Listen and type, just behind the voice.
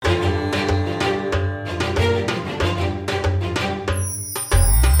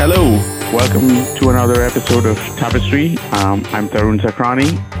Hello, welcome to another episode of Tapestry. I'm Tarun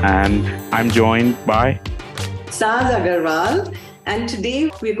Sakrani and I'm joined by Saz Agarwal. And today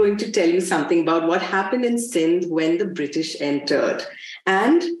we're going to tell you something about what happened in Sindh when the British entered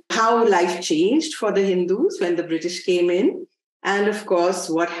and how life changed for the Hindus when the British came in. And of course,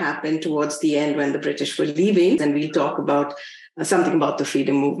 what happened towards the end when the British were leaving. And we'll talk about something about the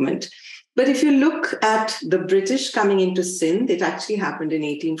freedom movement. But if you look at the British coming into Sindh, it actually happened in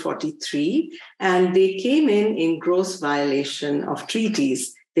 1843, and they came in gross violation of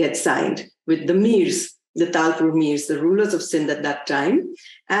treaties they had signed with the Mirs, the Talpur Mirs, the rulers of Sindh at that time.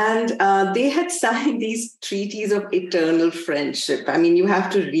 And they had signed these treaties of eternal friendship. I mean, you have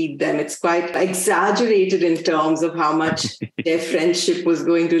to read them. It's quite exaggerated in terms of how much their friendship was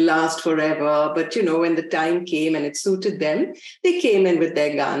going to last forever. But, you know, when the time came and it suited them, they came in with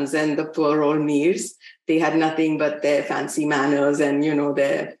their guns, and the poor old Mirs, they had nothing but their fancy manners and, you know,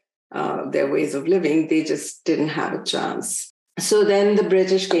 their ways of living. They just didn't have a chance. So then the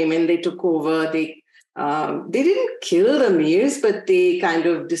British came in, they took over, they didn't kill the Mirs, but they kind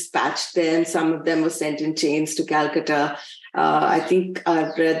of dispatched them. Some of them were sent in chains to Calcutta. I think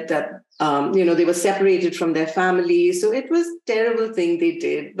I've read that, they were separated from their families. So it was a terrible thing they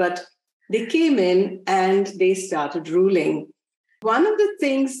did. But they came in and they started ruling. One of the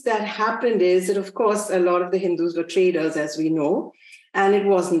things that happened is that, of course, a lot of the Hindus were traders, as we know. And it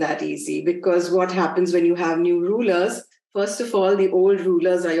wasn't that easy, because what happens when you have new rulers? First of all, the old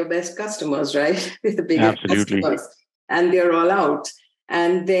rulers are your best customers, right? They're the biggest customers, and they're all out.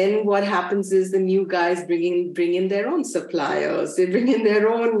 And then what happens is the new guys bring in their own suppliers. They bring in their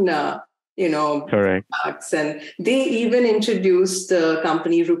own, Correct. products, and they even introduced the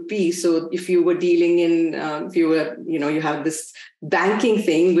company rupee. So if you were dealing in, you have this banking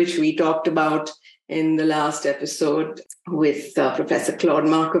thing, which we talked about in the last episode with Professor Claude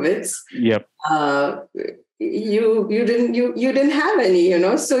Markowitz. Yep. You didn't have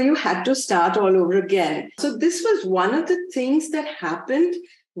any, so you had to start all over again. So this was one of the things that happened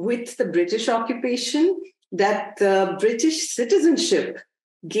with the British occupation, that the British citizenship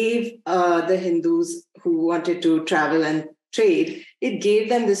gave the Hindus who wanted to travel and trade, it gave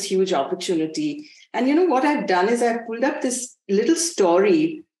them this huge opportunity. And what I've done is I've pulled up this little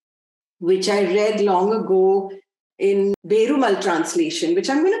story, which I read long ago in Berumal translation, which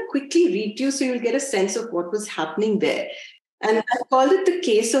I'm going to quickly read to you so you'll get a sense of what was happening there. And I called it the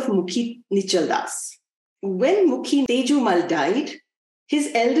case of Mukhi Nichal Das. When Mukhi Tejumal died,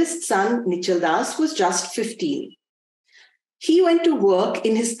 his eldest son Nichal Das was just 15. He went to work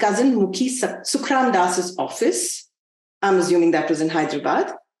in his cousin Mukhi Sukram Das's office. I'm assuming that was in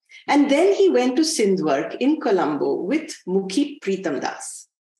Hyderabad. And then he went to Sindhwark in Colombo with Mukhi Pritam Das.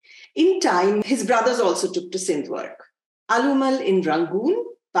 In time, his brothers also took to Sindhwark. Alumal in Rangoon,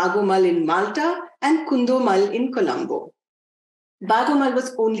 Bagomal in Malta, and Kundomal in Colombo. Bagomal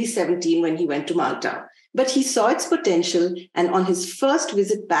was only 17 when he went to Malta, but he saw its potential, and on his first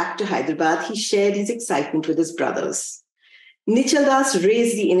visit back to Hyderabad, he shared his excitement with his brothers. Nichal Das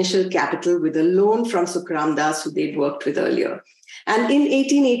raised the initial capital with a loan from Sukram Das, who they'd worked with earlier, and in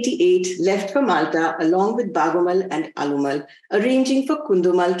 1888 left for Malta along with Bagomal and Alumal, arranging for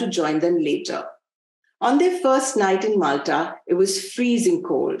Kundomal to join them later. On their first night in Malta, it was freezing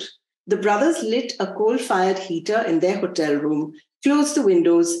cold. The brothers lit a coal-fired heater in their hotel room, closed the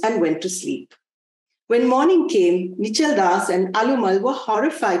windows, and went to sleep. When morning came, Nichal Das and Alumal were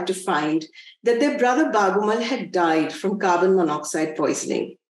horrified to find that their brother Bagomal had died from carbon monoxide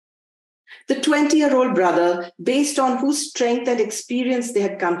poisoning. The 20-year-old brother, based on whose strength and experience they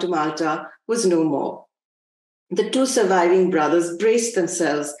had come to Malta, was no more. The two surviving brothers braced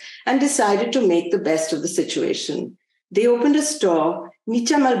themselves and decided to make the best of the situation. They opened a store,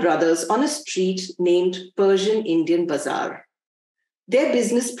 Nichamal Brothers, on a street named Persian Indian Bazaar. Their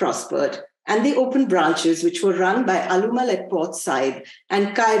business prospered, and they opened branches which were run by Alumal at Port Said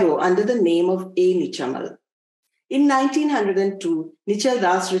and Cairo under the name of A. Nichamal. In 1902, Nichal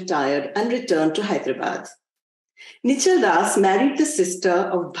Das retired and returned to Hyderabad. Nichal Das married the sister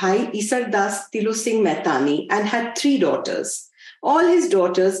of Bhai Isar Das Tilu Singh Mehtani and had 3 daughters. All his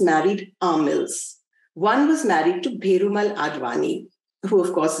daughters married Amils. One was married to Bherumal Advani, who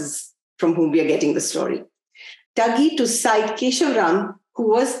of course is from whom we are getting the story. Tagi to Said Keshavram, who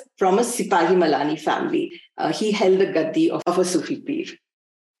was from a Sipahi Malani family. He held the gaddi of a Sufi Pir.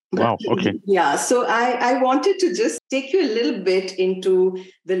 Wow, okay. Yeah, so I wanted to just take you a little bit into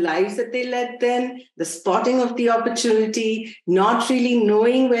the lives that they led then, the spotting of the opportunity, not really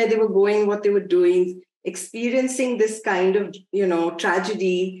knowing where they were going, what they were doing, experiencing this kind of,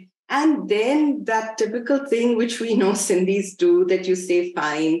 tragedy, And then that typical thing which we know Sindhis do, that you say,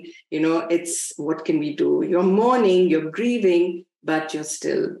 fine, it's what can we do? You're mourning, you're grieving, but you're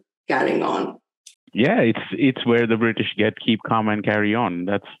still carrying on. Yeah, it's where the British get keep calm and carry on.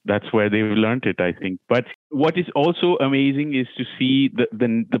 That's where they've learned it, I think. But what is also amazing is to see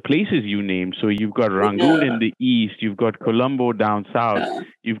the places you named. So you've got Rangoon in the east, you've got Colombo down south,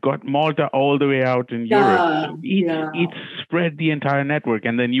 you've got Malta all the way out in Europe. So it's spread the entire network.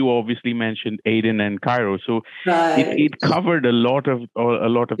 And then you obviously mentioned Aden and Cairo. So it covered a lot of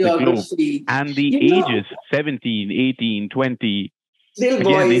the globe. And the ages, 17, 18, 20. Little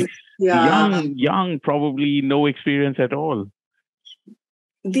boys. Young, probably no experience at all.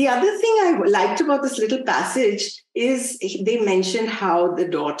 The other thing I liked about this little passage is they mentioned how the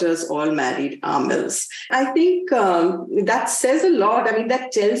daughters all married Amils. I think that says a lot. I mean,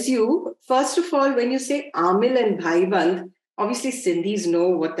 that tells you, first of all, when you say Amil and Bhaiband, obviously Sindhis know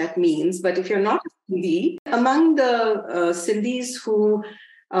what that means. But if you're not Sindhi, among the Sindhis who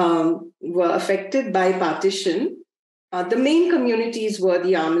were affected by partition, the main communities were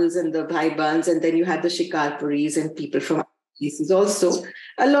the Amils and the Bhaibands, and then you had the Shikarpuris and people from places also.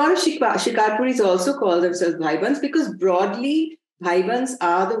 A lot of Shikarpuris also call themselves Bhaibands because broadly, Bhaibands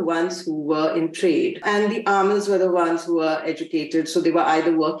are the ones who were in trade, and the Amils were the ones who were educated. So they were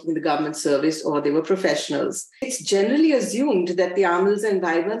either working in the government service or they were professionals. It's generally assumed that the Amils and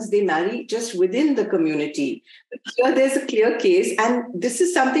Bhaibands, they marry just within the community. But here there's a clear case, and this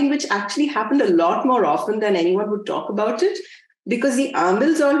is something which actually happened a lot more often than anyone would talk about it. Because the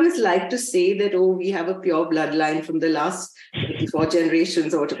Amils always like to say that, we have a pure bloodline from the last 24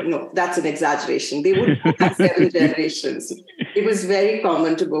 generations or whatever. No, that's an exaggeration. They would go back 7 generations. It was very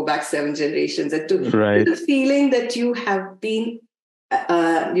common to go back 7 generations and to the feeling that you have been,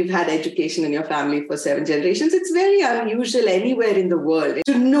 you've had education in your family for 7 generations. It's very unusual anywhere in the world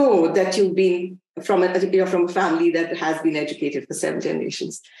to know that you've been you're from a family that has been educated for 7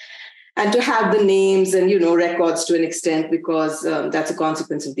 generations. And to have the names and, records to an extent, because that's a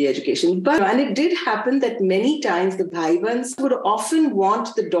consequence of the education. And it did happen that many times the Bhaibands would often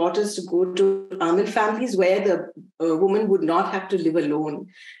want the daughters to go to Amil families where the woman would not have to live alone.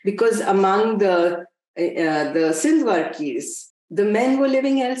 Because among the Sindhwarkis, the men were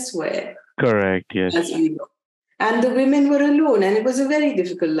living elsewhere. Correct, yes. As we know. And the women were alone, and it was a very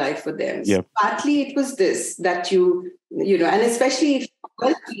difficult life for them. Yep. So partly it was this, that and especially if you're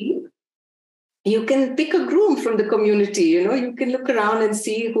wealthy, you can pick a groom from the community, you can look around and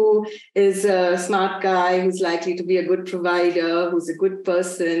see who is a smart guy, who's likely to be a good provider, who's a good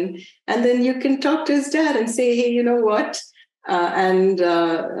person. And then you can talk to his dad and say, hey, you know what?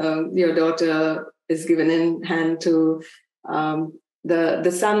 Your daughter is given in hand to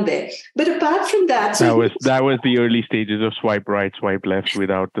the son there. But apart from that... That was the early stages of swipe right, swipe left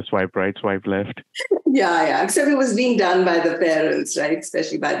without the swipe right, swipe left. Yeah. Except it was being done by the parents, right?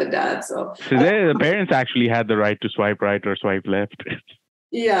 Especially by the dad. So the parents actually had the right to swipe right or swipe left.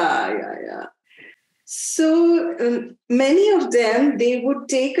 Yeah. So many of them, they would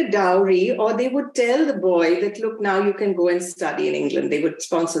take a dowry, or they would tell the boy that, look, now you can go and study in England. They would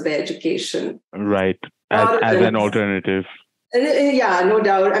sponsor their education. Right. As an alternative. Yeah, no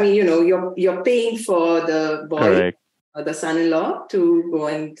doubt. I mean, you're paying for the boy, correct, or the son-in-law, to go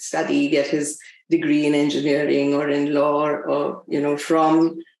and study, get his degree in engineering or in law, or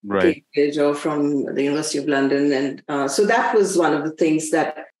from Cambridge or from the University of London. And so that was one of the things,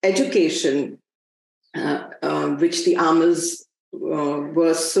 that education, which the Amils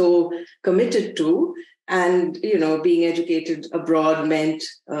were so committed to. And, being educated abroad meant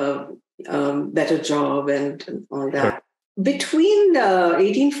better job and all that. Between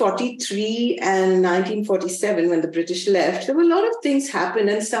 1843 and 1947, when the British left, there were a lot of things happened,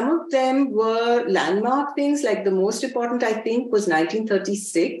 and some of them were landmark things. Like the most important, I think, was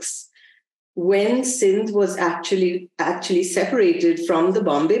 1936, when Sindh was actually separated from the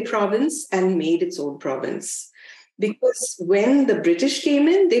Bombay province and made its own province. Because when the British came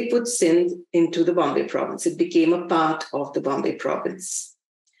in, they put Sindh into the Bombay province. It became a part of the Bombay province.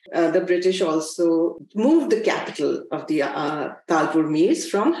 The British also moved the capital of the Talpur Meers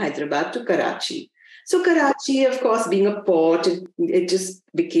from Hyderabad to Karachi. So Karachi, of course, being a port, it just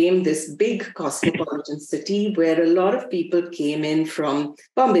became this big cosmopolitan city where a lot of people came in from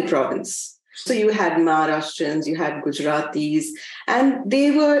Bombay province. So you had Maharashtrians, you had Gujaratis, and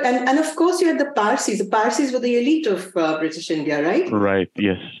they were, and of course you had the Parsis. The Parsis were the elite of British India, right? Right,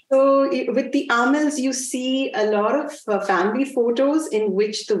 yes. So with the Amils, you see a lot of family photos in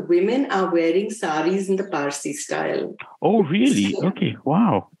which the women are wearing saris in the Parsi style. Oh, really? Okay,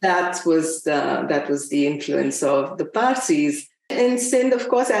 wow. That was the influence of the Parsis. In Sindh, of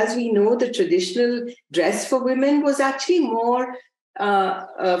course, as we know, the traditional dress for women was actually more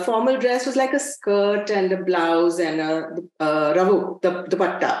formal dress, was like a skirt and a blouse and a ravu, the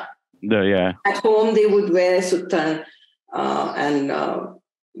dupatta. Yeah. At home, they would wear suttan and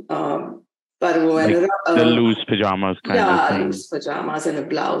parvo like and the loose pajamas kind of thing. Loose pajamas and a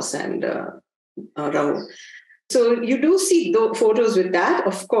blouse and ravu. So you do see photos with that,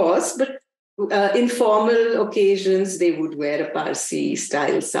 of course, but in formal occasions, they would wear a Parsi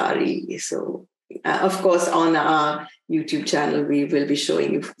style sari. So, of course, on our YouTube channel, we will be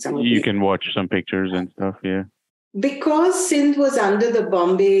showing you some of You can watch some pictures and stuff, yeah. Because Sindh was under the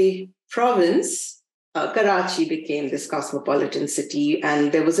Bombay province, Karachi became this cosmopolitan city,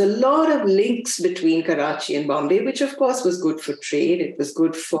 and there was a lot of links between Karachi and Bombay, which, of course, was good for trade. It was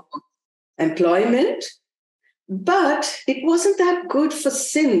good for employment. But it wasn't that good for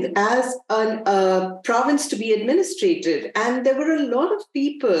Sindh as a province to be administrated. And there were a lot of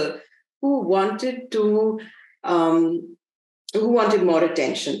people who wanted more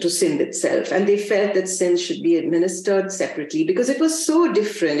attention to Sindh itself. And they felt that Sindh should be administered separately because it was so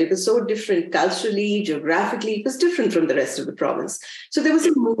different. It was so different culturally, geographically. It was different from the rest of the province. So there was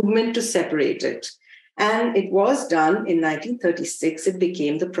a movement to separate it. And it was done in 1936. It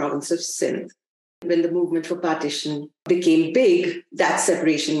became the province of Sindh. When the movement for partition became big, that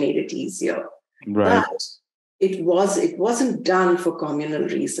separation made it easier. Right. But it wasn't done for communal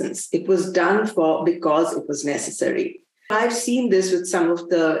reasons. It was done because it was necessary. I've seen this with some of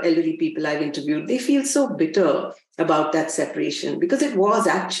the elderly people I've interviewed. They feel so bitter about that separation because it was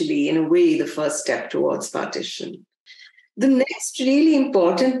actually, in a way, the first step towards partition. The next really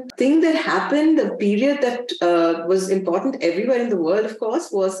important thing that happened, the period that was important everywhere in the world, of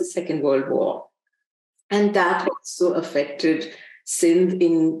course, was the Second World War. And that also affected Sindh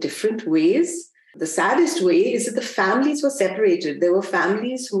in different ways. The saddest way is that the families were separated. There were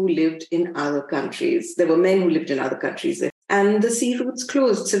families who lived in other countries. There were men who lived in other countries. And the sea routes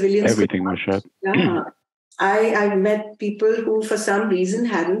closed. Civilians. Everything was shut. Yeah. I've met people who, for some reason,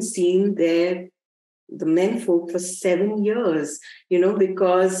 hadn't seen the men folk for 7 years,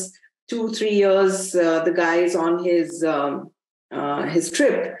 because 2-3 years, the guy is on his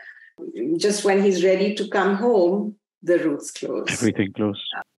trip. Just when he's ready to come home, the routes closed. Everything closed.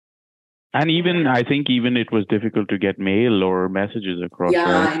 And I think it was difficult to get mail or messages across.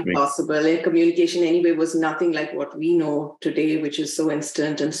 Yeah, right? Impossible. And communication anyway was nothing like what we know today, which is so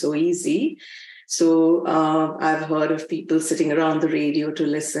instant and so easy. So I've heard of people sitting around the radio to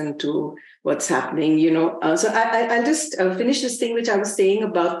listen to what's happening, So I'll just finish this thing which I was saying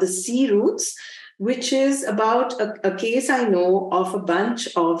about the sea routes, which is about a case I know of a bunch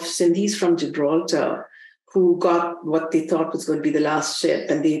of Sindhis from Gibraltar who got what they thought was going to be the last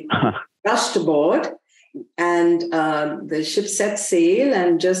ship, and they rushed aboard, and the ship set sail,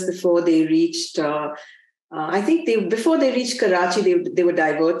 and just before they reached, before they reached Karachi, they were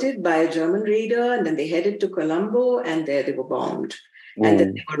diverted by a German raider, and then they headed to Colombo, and there they were bombed. And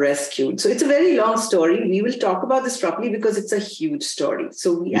then they were rescued. So it's a very long story. We will talk about this properly because it's a huge story.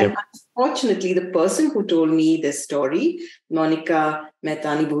 So unfortunately, the person who told me this story, Monica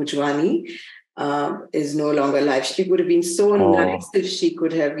Mehtani Bhojwani, is no longer alive. She would have been so nice if she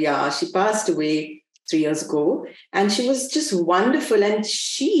could have. Yeah, she passed away 3 years ago. And she was just wonderful. And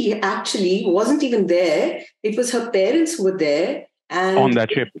she actually wasn't even there. It was her parents who were there. And on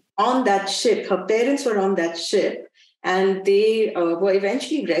that ship. On that ship. Her parents were on that ship. And they were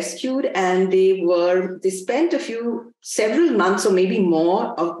eventually rescued, and they spent several months or maybe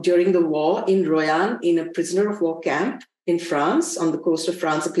more during the war in Royan, in a prisoner of war camp in France, on the coast of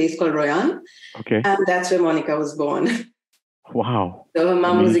France, a place called Royan. Okay. And that's where Monica was born. Wow. So her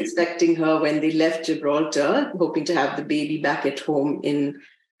mom was expecting her when they left Gibraltar, hoping to have the baby back at home in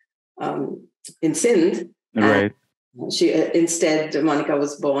Sindh. Right. Instead, Monica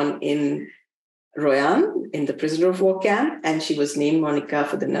was born in Royan, in the prisoner of war camp, and she was named Monica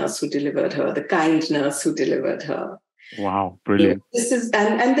for the nurse who delivered her, the kind nurse who delivered her. Wow, brilliant.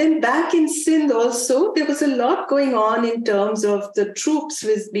 And then back in Sindh also, there was a lot going on in terms of the troops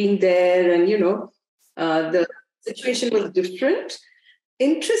being there, and the situation was different.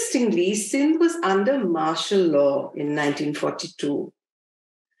 Interestingly, Sindh was under martial law in 1942.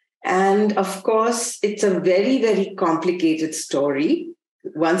 And of course, it's a very, very complicated story.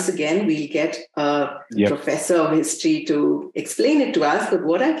 Once again, we'll get a professor of history to explain it to us. But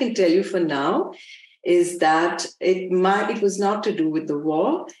what I can tell you for now is that it was not to do with the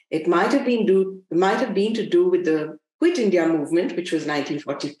war. It might have been to do with the Quit India movement, which was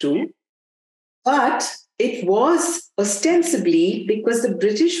 1942. But it was ostensibly because the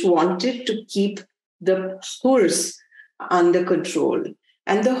British wanted to keep the Hurs under control.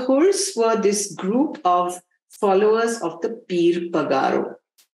 And the Hurs were this group of followers of the Pir Pagaro,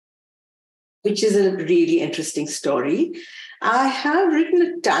 which is a really interesting story. I have written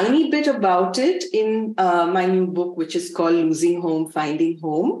a tiny bit about it in my new book, which is called Losing Home, Finding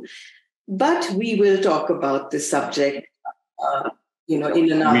Home. But we will talk about this subject, in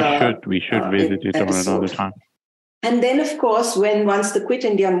another We should visit it on another time. And then, of course, once the Quit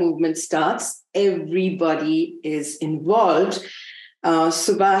India movement starts, everybody is involved. Dr.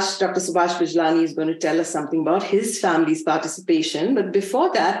 Subhash Bijlani is going to tell us something about his family's participation. But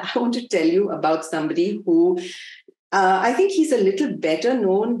before that, I want to tell you about somebody who I think he's a little better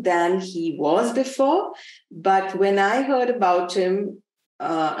known than he was before. But when I heard about him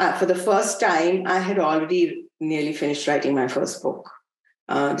for the first time, I had already nearly finished writing my first book,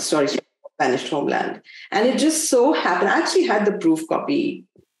 The Stories from Vanished Homeland. And it just so happened, I actually had the proof copy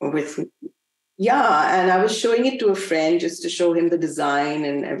with me. Yeah, and I was showing it to a friend just to show him the design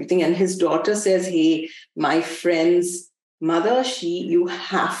and everything. And his daughter says, hey, my friend's mother, you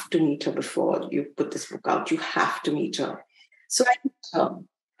have to meet her before you put this book out. You have to meet her. So I met her.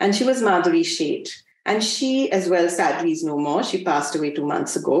 And she was Madhuri Sheth. And she, as well, sadly, is no more. She passed away 2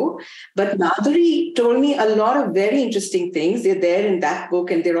 months ago. But Madhuri told me a lot of very interesting things. They're there in that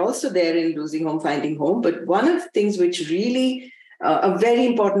book, and they're also there in Losing Home, Finding Home. But one of the things which really, a very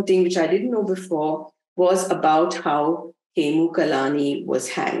important thing which I didn't know before, was about how Hemu Kalani was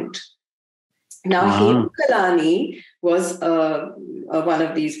hanged. Now, Hemu Kalani was one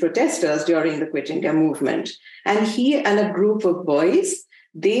of these protesters during the Quit India movement. And he and a group of boys,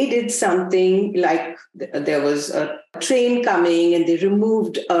 they did something like there was a train coming and they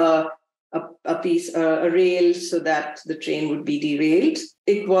removed a rail so that the train would be derailed.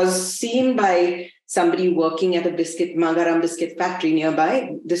 It was seen by somebody working at a Mangaram biscuit factory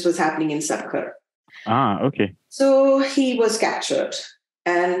nearby. This was happening in Sakhar. Okay. So he was captured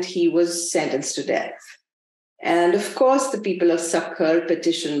and he was sentenced to death. And of course, the people of Sakhar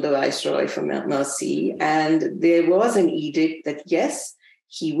petitioned the Viceroy for mercy. And there was an edict that, yes,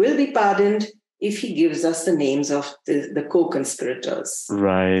 he will be pardoned if he gives us the names of the co-conspirators.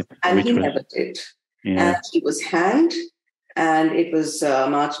 Right. And he never did. Yeah. And he was hanged. And it was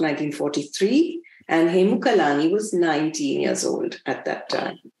March 1943. And Hemu Kalani was 19 years old at that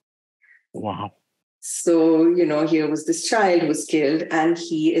time. Wow. So, here was this child who was killed, and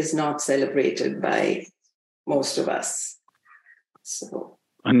he is not celebrated by most of us. So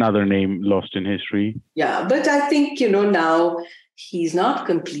another name lost in history. Yeah, but I think, now he's not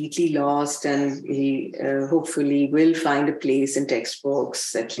completely lost, and he hopefully will find a place in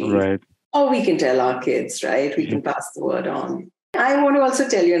textbooks at least. Right. Or we can tell our kids, right? We can pass the word on. I want to also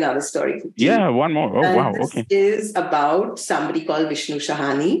tell you another story. Yeah, one more. Oh, wow. Okay. This is about somebody called Vishnu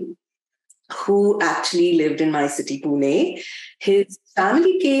Shahani, who actually lived in my city, Pune. His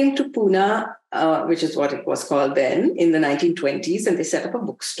family came to Pune, which is what it was called then, in the 1920s, and they set up a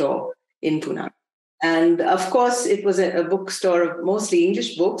bookstore in Pune. And of course, it was a bookstore of mostly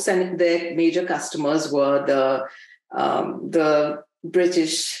English books, and their major customers were the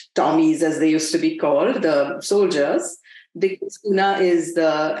British Tommies, as they used to be called, the soldiers. Because Pune is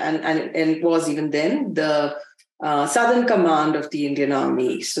and was even then the Southern Command of the Indian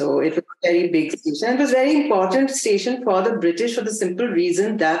Army. So it was a very big station. It was a very important station for the British for the simple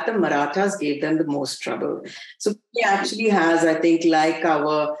reason that the Marathas gave them the most trouble. So it actually has, I think, like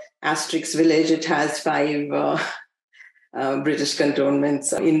our Asterix village, it has 5 British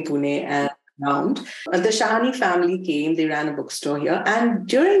cantonments in Pune and around. The Shahani family came, they ran a bookstore here. And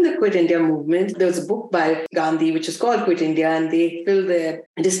during the Quit India movement, there was a book by Gandhi, which is called Quit India, and they filled their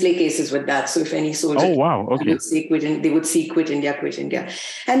display cases with that. So if any soldier would say they would see Quit India, Quit India.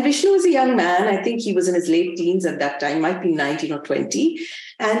 And Vishnu was a young man. I think he was in his late teens at that time, might be 19 or 20.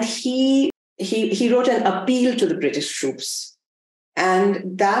 And he wrote an appeal to the British troops.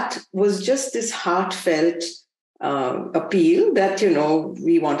 And that was just this heartfelt appeal that,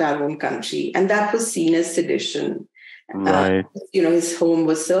 we want our own country. And that was seen as sedition. Right. His home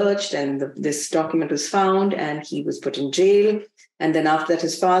was searched and this document was found and he was put in jail. And then after that,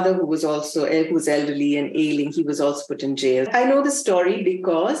 his father, who was elderly and ailing, he was also put in jail. I know the story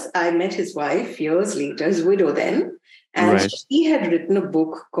because I met his wife years later, his widow then, and she had written a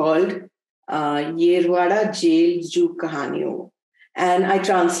book called Yerwada Jail Ju Kahaniyon. And I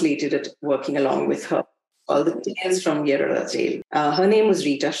translated it working along with her. All the tales from Yerwada Jail. Her name was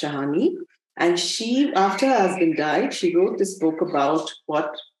Rita Shahani. And she, after her husband died, she wrote this book about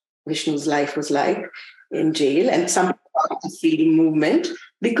what Vishnu's life was like in jail and some about the freedom movement.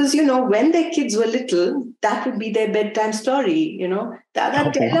 Because, when their kids were little, that would be their bedtime story.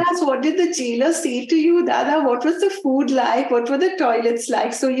 Dada, tell us, what did the jailer say to you? Dada, what was the food like? What were the toilets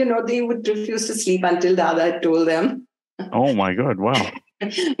like? So, they would refuse to sleep until Dada had told them. Oh my God, wow.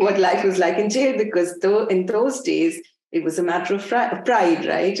 What life was like in jail, because though in those days, it was a matter of pride,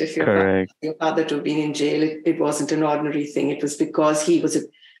 right? If your father to have been in jail, it wasn't an ordinary thing. It was because he was a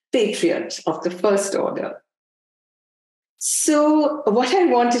patriot of the first order. So what I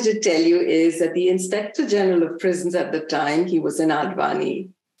wanted to tell you is that the Inspector General of Prisons at the time, he was an Advani.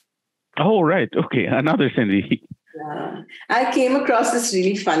 Oh, right. Okay. Another Sindhi. I came across this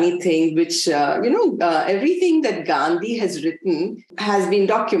really funny thing, which, everything that Gandhi has written has been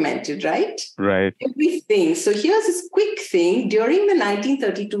documented, right? Right. Everything. So here's this quick thing. During the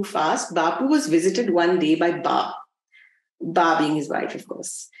 1932 fast, Bapu was visited one day by Ba being his wife, of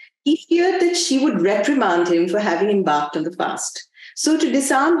course. He feared that she would reprimand him for having embarked on the fast. So to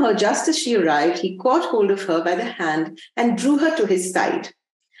disarm her just as she arrived, he caught hold of her by the hand and drew her to his side.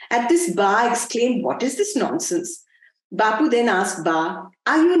 At this, Ba exclaimed, "What is this nonsense?" Bapu then asked Ba,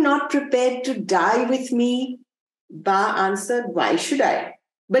 "Are you not prepared to die with me?" Ba answered, "Why should I?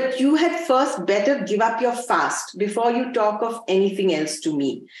 But you had first better give up your fast before you talk of anything else to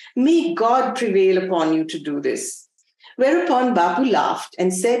me. May God prevail upon you to do this." Whereupon Bapu laughed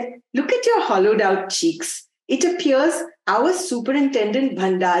and said, "Look at your hollowed out cheeks. It appears our superintendent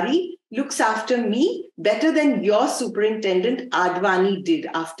Bhandari looks after me better than your superintendent Advani did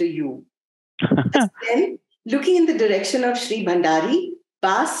after you." Then, looking in the direction of Sri Bhandari,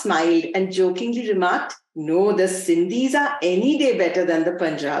 Ba smiled and jokingly remarked, "No, the Sindhis are any day better than the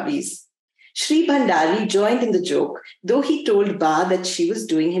Punjabis." Sri Bhandari joined in the joke, though he told Ba that she was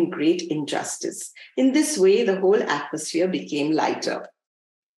doing him great injustice. In this way, the whole atmosphere became lighter.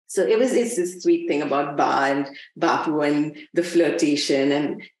 So it's this sweet thing about Ba and Bapu and the flirtation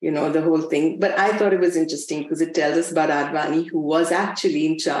and, the whole thing. But I thought it was interesting because it tells us about Advani, who was actually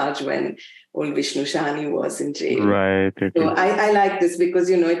in charge when old Vishnu Shani was in jail. Right. Okay. So I like this because,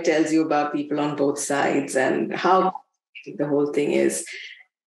 it tells you about people on both sides and how the whole thing is.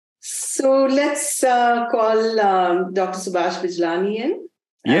 So let's call Dr. Subhash Bijlani in.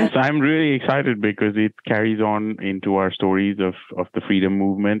 Yes, I'm really excited because it carries on into our stories of the freedom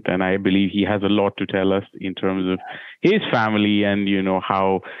movement. And I believe he has a lot to tell us in terms of his family and,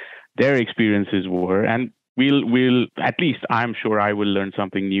 how their experiences were. And we'll at least I'm sure I will learn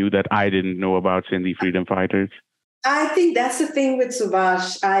something new that I didn't know about Sindhi freedom fighters. I think that's the thing with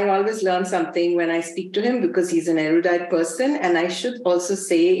Subhash. I always learn something when I speak to him because he's an erudite person. And I should also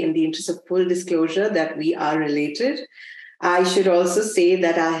say, in the interest of full disclosure, that we are related. I should also say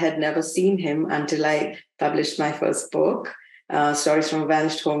that I had never seen him until I published my first book, Stories from a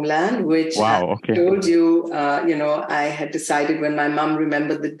Vanished Homeland, which I told you, I had decided when my mom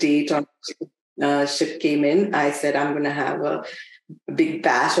remembered the date on ship came in, I said, I'm going to have a big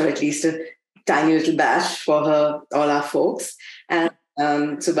bash, or at least a tiny little bash for her, all our folks. And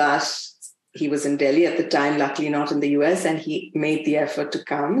Subhash, he was in Delhi at the time, luckily not in the US, and he made the effort to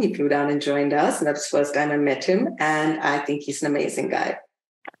come. He flew down and joined us, and that was the first time I met him. And I think he's an amazing guy.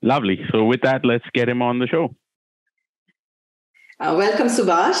 Lovely. So with that, let's get him on the show. Welcome,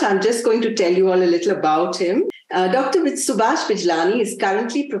 Subhash. I'm just going to tell you all a little about him. Dr. Subhash Bijlani is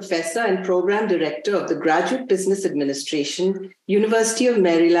currently Professor and Program Director of the Graduate Business Administration, University of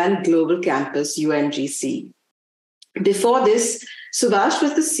Maryland Global Campus, UMGC. Before this, Subhash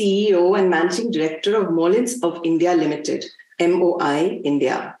was the CEO and Managing Director of Molins of India Limited, MOI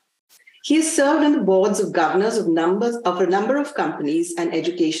India. He has served on the boards of governors of a number of companies and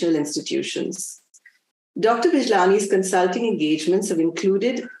educational institutions. Dr. Bijlani's consulting engagements have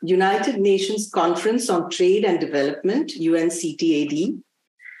included United Nations Conference on Trade and Development, UNCTAD,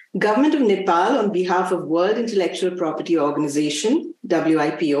 Government of Nepal on behalf of World Intellectual Property Organization,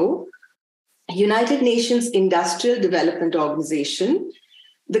 WIPO, United Nations Industrial Development Organization,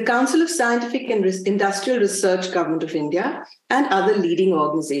 the Council of Scientific and Industrial Research, Government of India, and other leading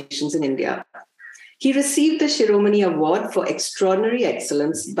organizations in India. He received the Shiromani Award for Extraordinary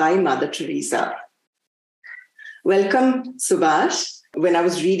Excellence by Mother Teresa. Welcome, Subhash. When I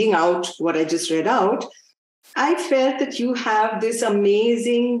was reading out what I just read out, I felt that you have this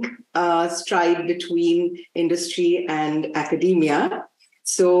amazing stride between industry and academia.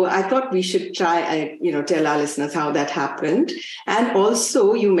 So I thought we should try, tell our listeners how that happened. And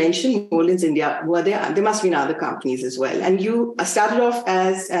also, you mentioned Molins India. There must be other companies as well. And you started off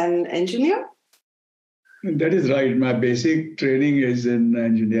as an engineer? That is right. My basic training is in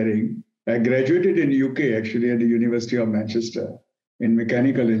engineering. I graduated in UK, actually, at the University of Manchester in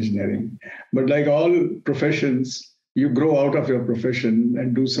mechanical engineering. But like all professions, you grow out of your profession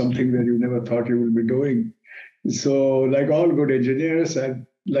and do something that you never thought you would be doing. So, like all good engineers, I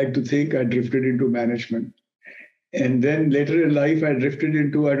like to think I drifted into management. And then later in life, I drifted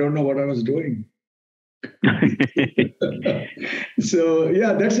into I don't know what I was doing. So,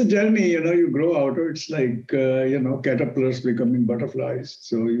 yeah, that's a journey. You grow out of it. It's like, caterpillars becoming butterflies.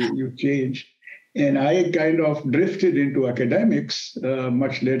 So you change. And I kind of drifted into academics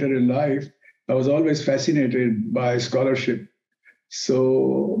much later in life. I was always fascinated by scholarship.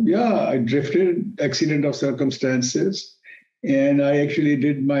 So, yeah, I drifted, accident of circumstances. And I actually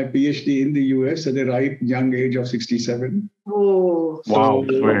did my PhD in the US at a ripe young age of 67. Oh, wow,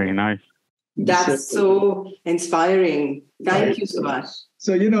 very nice. That's so inspiring. Thank you so much.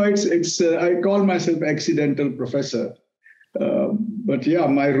 So, it's I call myself accidental professor. But yeah,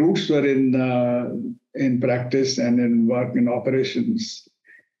 my roots were in practice and in work in operations.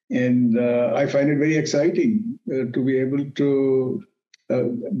 And I find it very exciting to be able to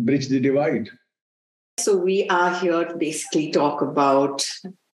bridge the divide. So we are here to basically talk about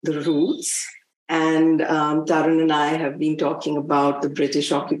the roots. And Tarun and I have been talking about the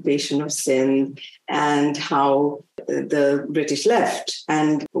British occupation of Sindh and how the British left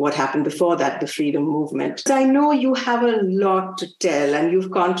and what happened before that, the freedom movement. I know you have a lot to tell, and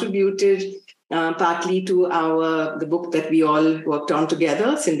you've contributed partly to the book that we all worked on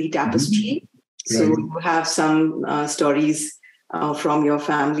together, Sindhi Tapestry. Mm-hmm. So you have some stories from your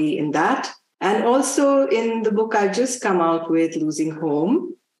family in that. And also in the book I've just come out with, Losing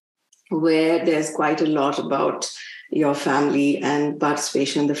Home, where there's quite a lot about your family and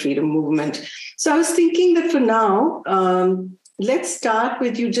participation in the freedom movement. So I was thinking that for now, let's start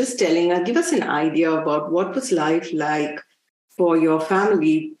with you just give us an idea about what was life like for your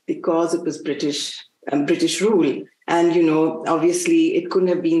family, because it was British rule. And, obviously it couldn't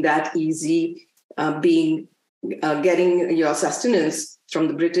have been that easy getting your sustenance from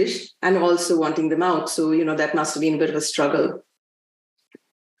the British and also wanting them out. So, that must have been a bit of a struggle.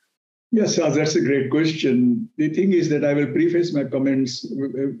 Yes, that's a great question. The thing is that I will preface my comments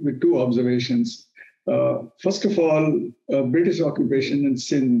with two observations. First of all, British occupation in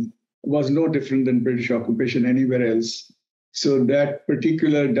Sindh was no different than British occupation anywhere else. So that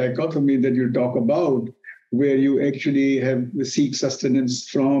particular dichotomy that you talk about, where you actually seek sustenance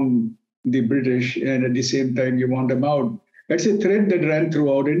from the British and at the same time you want them out, that's a thread that ran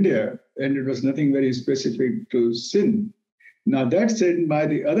throughout India, and it was nothing very specific to Sindh. Now, that said,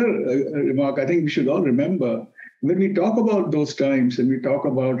 the other remark, I think we should all remember, when we talk about those times and we talk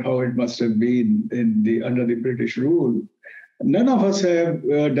about how it must have been under the British rule, none of us have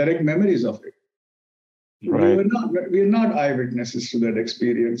direct memories of it. Right. We are not eyewitnesses to that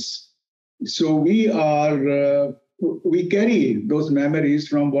experience. So we carry those memories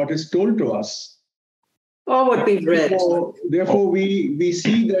from what is told to us. Or what we've read. Therefore, we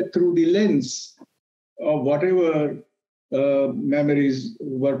see that through the lens of whatever memories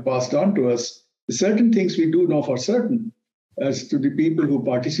were passed on to us. Certain things we do know for certain as to the people who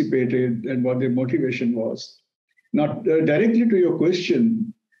participated and what their motivation was. Now, directly to your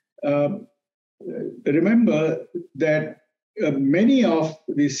question, remember that many of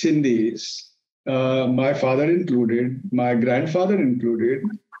the Sindhis, my father included, my grandfather included,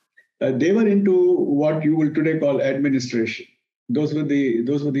 they were into what you will today call administration. Those were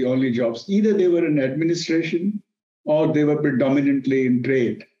the only jobs. Either they were in administration or they were predominantly in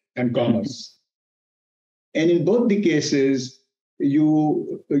trade and commerce. And in both the cases,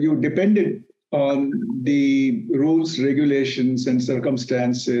 you depended on the rules, regulations, and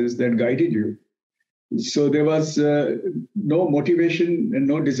circumstances that guided you. So there was no motivation and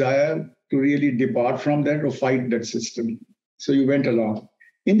no desire to really depart from that or fight that system. So you went along.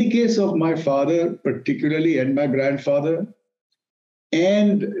 In the case of my father, particularly, and my grandfather,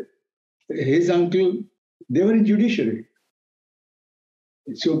 and his uncle, they were in judiciary.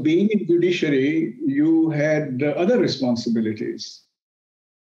 So being in judiciary, you had other responsibilities.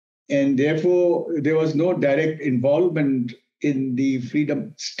 And therefore, there was no direct involvement in the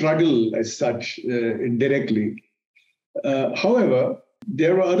freedom struggle as such, indirectly. However,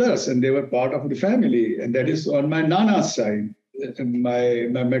 there were others, and they were part of the family. And that is on my Nana's side. My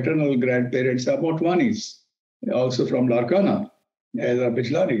maternal grandparents are Motwanis, also from Larkana, as are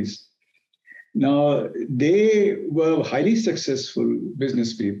Bijlanis. Now, they were highly successful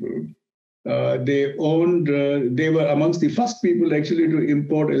business people. They were amongst the first people actually to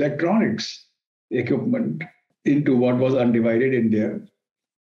import electronics equipment into what was undivided India.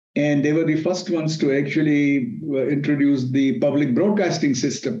 And they were the first ones to actually introduce the public broadcasting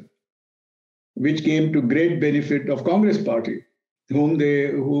system, which came to great benefit of Congress Party, whom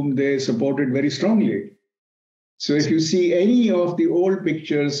they supported very strongly. So if you see any of the old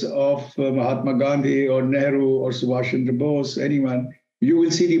pictures of Mahatma Gandhi or Nehru or Subhash Chandra Bose, anyone, you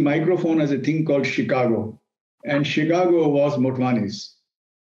will see the microphone as a thing called Chicago. And Chicago was Motwanis.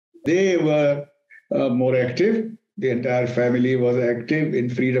 They were more active. The entire family was active in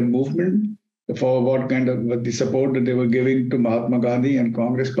freedom movement for what kind of the support that they were giving to Mahatma Gandhi and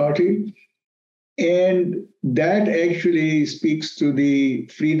Congress Party. And that actually speaks to the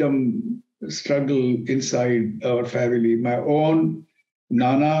freedom struggle inside our family. My own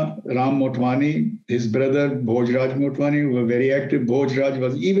Nana Ram Motwani, his brother Bhojraj Motwani were very active. Bhojraj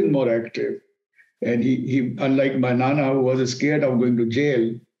was even more active. And he unlike my Nana, who was scared of going to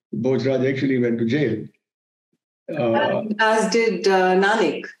jail, Bhojraj actually went to jail. As did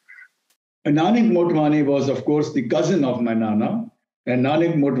Nanak. Nanak Motwani was, of course, the cousin of my Nana. And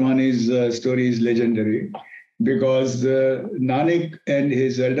Nanak Motwani's story is legendary because Nanak and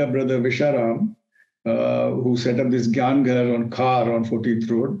his elder brother Visharam, who set up this Gyan Ghar on Khar on 14th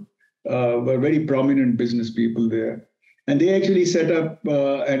Road, were very prominent business people there. And they actually set up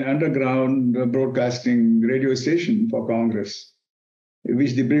an underground broadcasting radio station for Congress,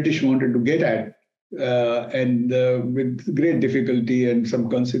 which the British wanted to get at. And with great difficulty and some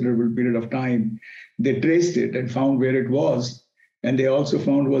considerable period of time, they traced it and found where it was. And they also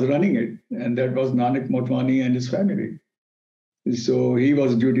found who was running it. And that was Nanak Motwani and his family. So he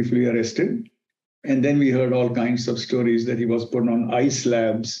was dutifully arrested. And then we heard all kinds of stories that he was put on ice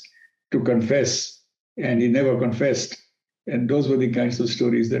slabs to confess. And he never confessed. And those were the kinds of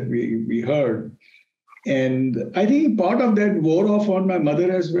stories that we heard. And I think part of that wore off on my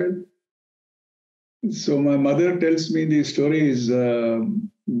mother as well. So my mother tells me these stories. And,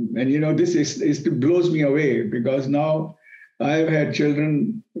 this blows me away because now I've had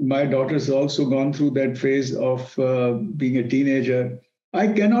children. My daughter's also gone through that phase of being a teenager. I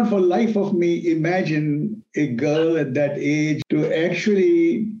cannot for life of me imagine a girl at that age to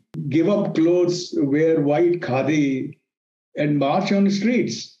actually give up clothes, wear white khadi, and march on the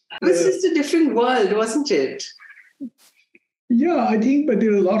streets. It was just a different world, wasn't it? Yeah, I think, but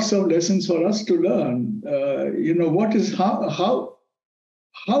there are lots of lessons for us to learn.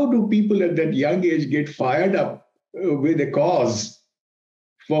 How do people at that young age get fired up with a cause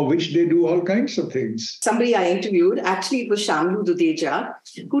for which they do all kinds of things? Somebody I interviewed, actually it was Shamlu Dudeja,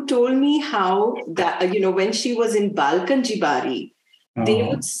 who told me how that, when she was in Balkanji Bari, they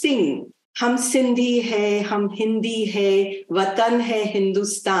would sing, "Hum Sindhi hai, hum Hindi hai, Watan hai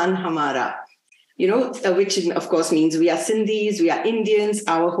Hindustan hamara." Which of course means we are Sindhis, we are Indians,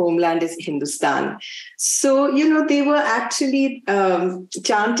 our homeland is Hindustan. So, they were actually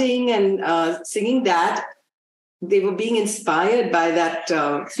chanting and singing that. They were being inspired by that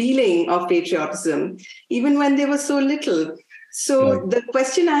feeling of patriotism, even when they were so little. So right. The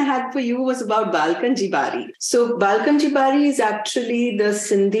question I had for you was about Balkanji Bari. So Balkanji Bari is actually the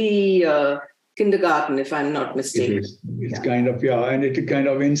Sindhi kindergarten, if I'm not mistaken. It's kind of, and it kind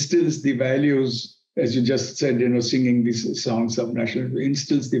of instills the values, as you just said, singing these songs of national,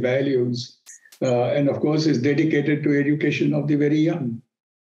 instills the values. And of course, is dedicated to education of the very young.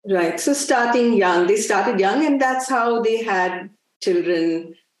 Right. So starting young, they started young, and that's how they had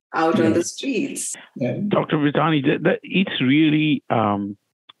children out on the streets. Yeah. Dr. Vitani, it's really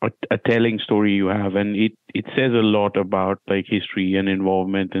a telling story you have, and it says a lot about like history and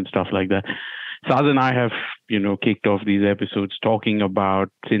involvement and stuff like that. Saz and I have, kicked off these episodes talking about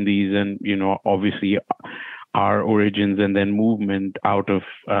Sindhis and, obviously our origins and then movement out of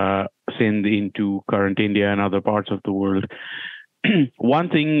Sindh into current India and other parts of the world. One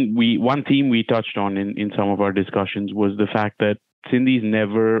theme we touched on in some of our discussions was the fact that Sindhis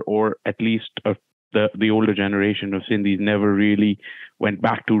never, or at least the older generation of Sindhis never really went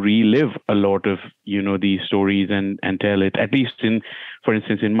back to relive a lot of, these stories and tell it. At least for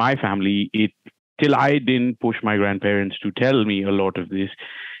instance, in my family, till I didn't push my grandparents to tell me a lot of this,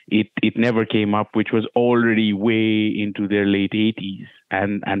 it never came up, which was already way into their late 80s.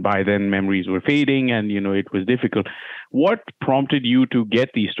 And by then memories were fading and, it was difficult. What prompted you to get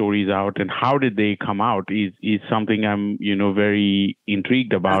these stories out and how did they come out is something I'm, very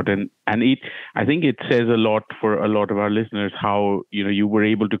intrigued about. And I think it says a lot for a lot of our listeners how, you were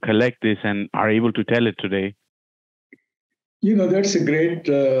able to collect this and are able to tell it today. That's a great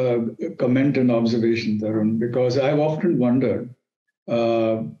comment and observation, Tarun, because I've often wondered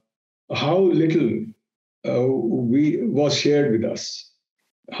how little was shared with us.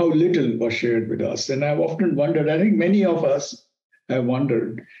 How little was shared with us. And I've often wondered, I think many of us have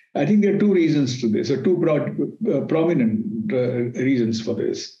wondered, I think there are two reasons to this, or two prominent reasons for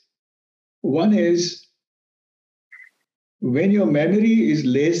this. One is when your memory is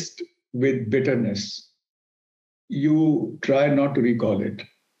laced with bitterness, you try not to recall it.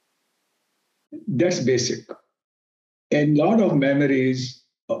 That's basic. And a lot of memories,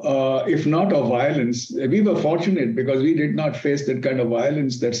 if not of violence, we were fortunate because we did not face that kind of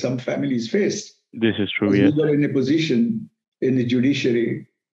violence that some families faced. This is true, We yes. were in a position in the judiciary,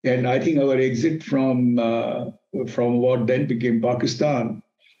 and I think our exit from what then became Pakistan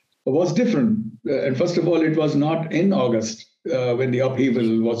was different. And first of all, it was not in August when the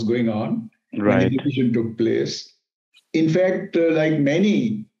upheaval was going on, when the Right. division took place. In fact, like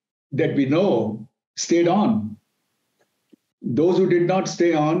many that we know, stayed on. Those who did not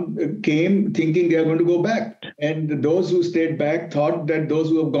stay on came thinking they are going to go back. And those who stayed back thought that those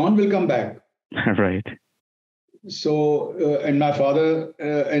who have gone will come back. Right. So, and my father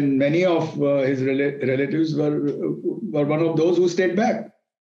and many of his relatives were one of those who stayed back.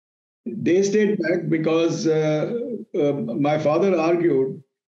 They stayed back because my father argued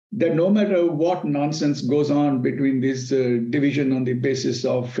that no matter what nonsense goes on between this division on the basis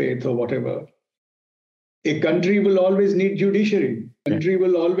of faith or whatever, a country will always need judiciary. A country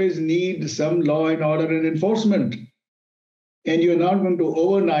will always need some law and order and enforcement. And you're not going to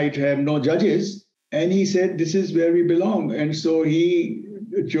overnight have no judges. And he said, this is where we belong. And so he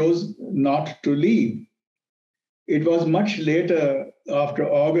chose not to leave. It was much later, after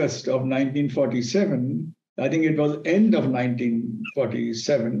August of 1947, I think it was end of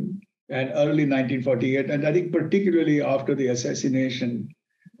 1947 and early 1948, and I think particularly after the assassination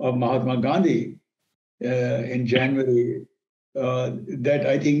of Mahatma Gandhi in January, that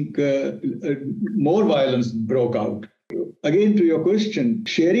I think more violence broke out. Again, to your question,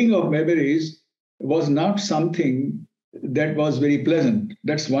 sharing of memories was not something that was very pleasant.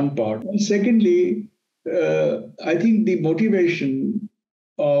 That's one part. And secondly, I think the motivation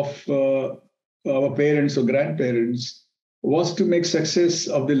of our parents or grandparents was to make success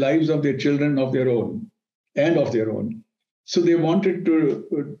of the lives of their children of their own and of their own. So they wanted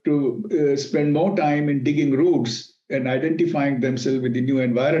to spend more time in digging roots and identifying themselves with the new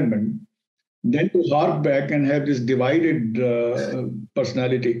environment than to hark back and have this divided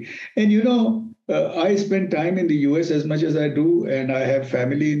personality. And you know, I spend time in the US as much as I do, and I have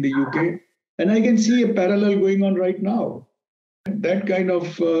family in the UK, and I can see a parallel going on right now. That kind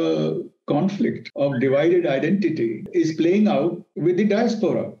of conflict of divided identity is playing out with the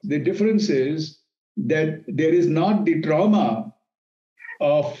diaspora. The difference is that there is not the trauma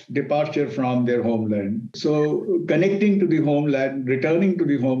of departure from their homeland. So connecting to the homeland, returning to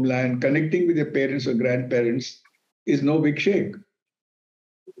the homeland, connecting with their parents or grandparents is no big shake.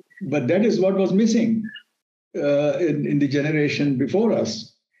 But that is what was missing in the generation before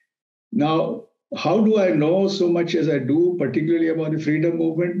us. Now, how do I know so much as I do, particularly about the freedom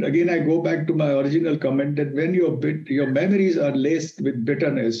movement? Again, I go back to my original comment that when your memories are laced with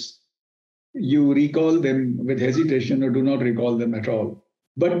bitterness, you recall them with hesitation or do not recall them at all.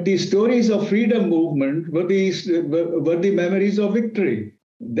 But the stories of freedom movement were the memories of victory.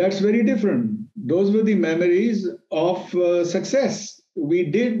 That's very different. Those were the memories of success. We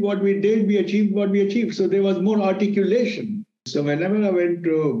did what we did, we achieved what we achieved. So there was more articulation. So whenever I went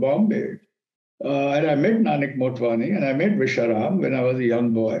to Bombay, and I met Nanak Motwani and I met Visharam when I was a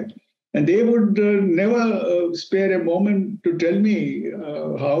young boy, and they would never spare a moment to tell me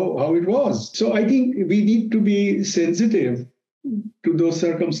how it was. So I think we need to be sensitive to those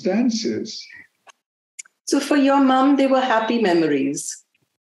circumstances. So for your mom, they were happy memories.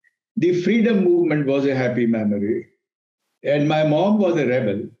 The freedom movement was a happy memory. And my mom was a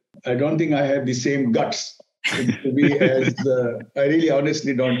rebel. I don't think I have the same guts to be as, I really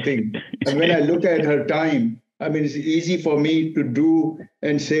honestly don't think. And when I look at her time, I mean, it's easy for me to do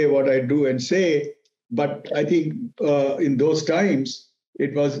and say what I do and say, but I think in those times,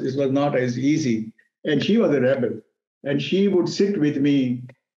 it was not as easy. And she was a rebel. And she would sit with me,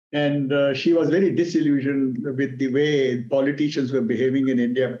 and she was very disillusioned with the way politicians were behaving in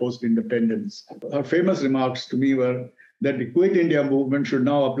India post-independence. Her famous remarks to me were that the Quit India movement should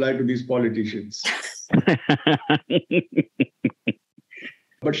now apply to these politicians.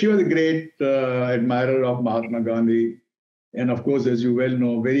 But she was a great admirer of Mahatma Gandhi. And of course, as you well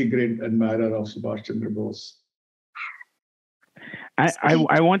know, very great admirer of Subhash Chandra Bose.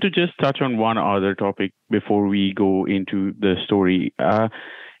 I want to just touch on one other topic before we go into the story.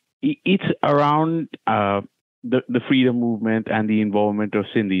 It's around the freedom movement and the involvement of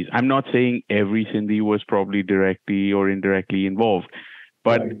Sindhis. I'm not saying every Sindhi was probably directly or indirectly involved,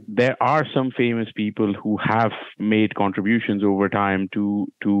 but right. There are some famous people who have made contributions over time to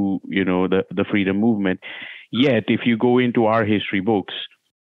the freedom movement. Yet, if you go into our history books,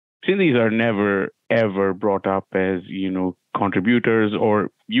 Sindhis are never ever brought up as contributors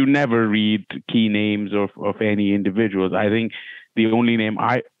or you never read key names of any individuals. I think the only name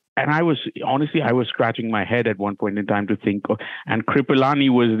I was honestly, I was scratching my head at one point in time to think, and Kripalani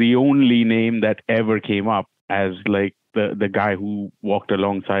was the only name that ever came up as like the guy who walked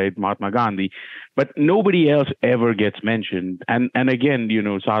alongside Mahatma Gandhi, but nobody else ever gets mentioned. And again,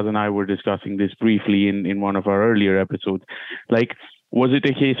 Saz and I were discussing this briefly in one of our earlier episodes. Like, was it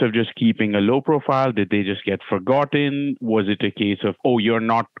a case of just keeping a low profile? Did they just get forgotten? Was it a case of, oh, you're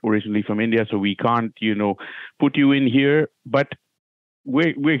not originally from India, so we can't, put you in here? But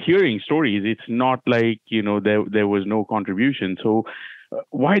we're hearing stories. It's not like, there was no contribution. So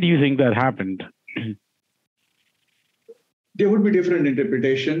why do you think that happened? There would be different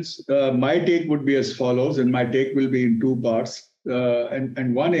interpretations. My take would be as follows, and my take will be in two parts.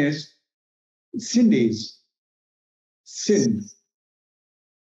 And one is Sindhis. Sindh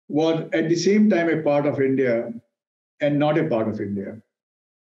was at the same time a part of India and not a part of India.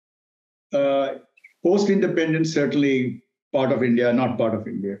 Post-independence, certainly part of India, not part of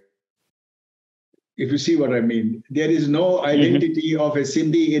India. If you see what I mean. There is no identity of a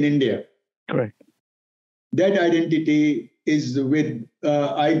Sindhi in India. Correct. That identity is with,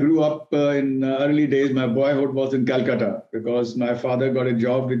 I grew up in early days, my boyhood was in Calcutta because my father got a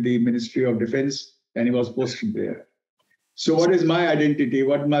job with the Ministry of Defense and he was posted there. So what is my identity?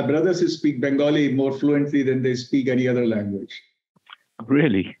 What my brothers speak Bengali more fluently than they speak any other language.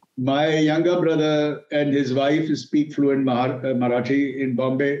 Really? My younger brother and his wife speak fluent Marathi in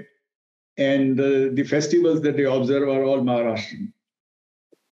Bombay, and the festivals that they observe are all Maharashtrian.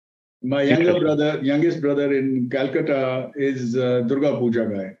 My youngest brother in Calcutta is Durga Puja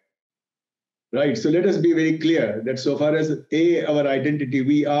guy. Right. So let us be very clear that so far as our identity,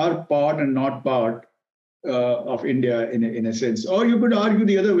 we are part and not part of India in a sense. Or you could argue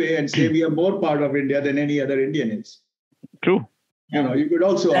the other way and say we are more part of India than any other Indian is. True. You could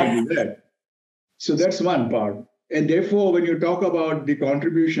also argue that. So that's one part. And therefore, when you talk about the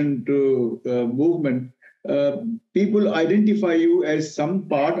contribution to movement, people identify you as some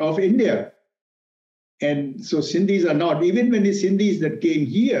part of India. And so Sindhis are not. Even when the Sindhis that came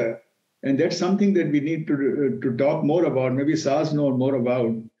here, and that's something that we need to talk more about, maybe Saz know more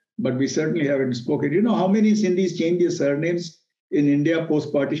about, but we certainly haven't spoken. You know how many Sindhis changed their surnames in India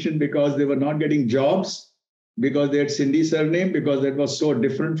post-partition because they were not getting jobs, because they had Sindhi surname, because that was so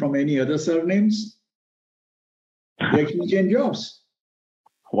different from any other surnames? They actually changed jobs.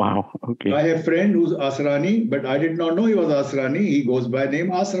 Wow. Okay. I have a friend who's Asrani, but I did not know he was Asrani. He goes by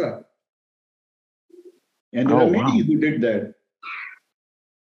name Asra. And there are many who did that.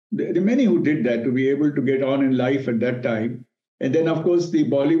 There are many who did that to be able to get on in life at that time. And then, of course, the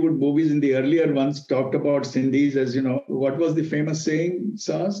Bollywood movies in the earlier ones talked about Sindhis as, what was the famous saying,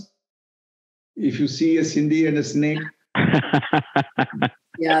 Saz? If you see a Sindhi and a snake.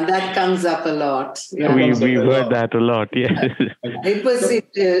 Yeah, that comes up a lot. Yeah. We've heard that a lot, yes. It was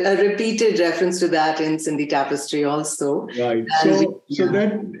a repeated reference to that in Sindhi Tapestry also. Right. So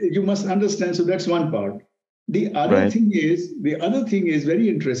that you must understand. So that's one part. The other thing is very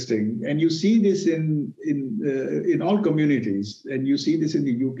interesting, and you see this in all communities, and you see this in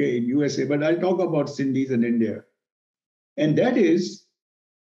the UK, in USA. But I'll talk about Sindhis in India, and that is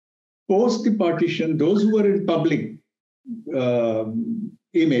post the partition. Those who were in public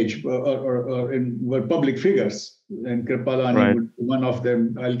image or were public figures, and Kripalani would be one of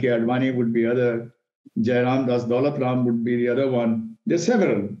them. L.K. Advani would be other. Jairam Das Daulatram would be the other one. There are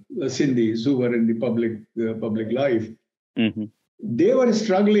several Sindhis who were in the public life. Mm-hmm. They were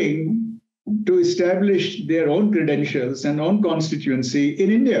struggling to establish their own credentials and own constituency in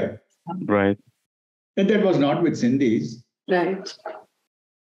India. Right. And that was not with Sindhis. Right.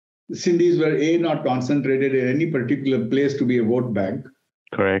 The Sindhis were not concentrated in any particular place to be a vote bank.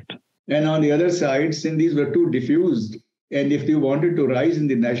 Correct. And on the other side, Sindhis were too diffused. And if you wanted to rise in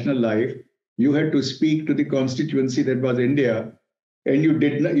the national life, you had to speak to the constituency that was India. And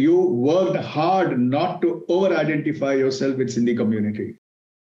you worked hard not to over-identify yourself with Sindhi community.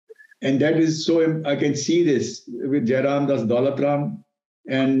 And that is so, I can see this with Jairam Das Daulatram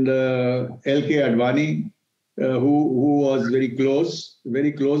and L.K. Advani, who was very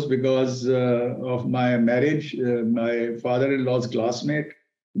close because of my marriage, my father-in-law's classmate.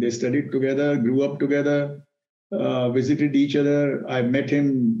 They studied together, grew up together, visited each other. I met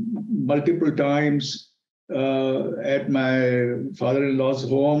him multiple times at my father-in-law's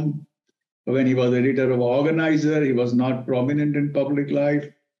home when he was editor of Organizer. He was not prominent in public life.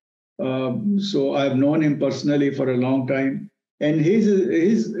 So I've known him personally for a long time. And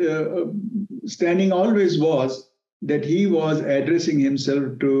his standing always was that he was addressing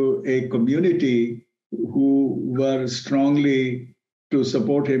himself to a community who were strongly to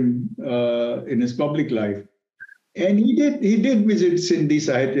support him in his public life. And he did visit Sindhi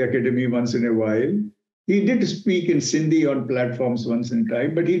Sahitya Academy once in a while. He did speak in Sindhi on platforms once in a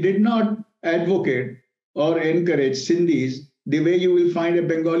time, but he did not advocate or encourage Sindhis the way you will find a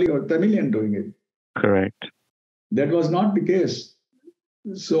Bengali or Tamilian doing it. Correct. That was not the case.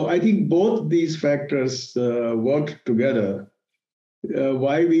 So I think both these factors worked together.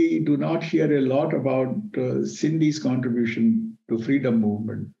 Why we do not hear a lot about Sindhi's contribution to freedom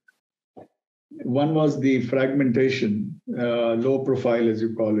movement. One was the fragmentation, low profile, as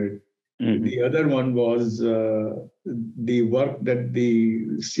you call it. Mm-hmm. The other one was the work that the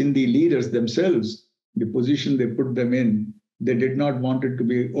Sindhi leaders themselves, the position they put them in, they did not want it to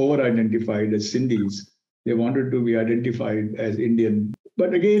be over-identified as Sindhis. They wanted to be identified as Indian.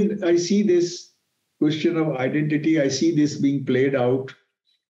 But again, I see this question of identity, I see this being played out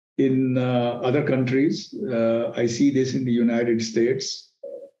in other countries. I see this in the United States.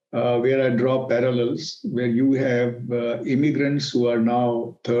 Where I draw parallels, where you have immigrants who are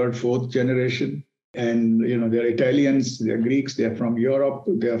now third, fourth generation, and they're Italians, they're Greeks, they're from Europe,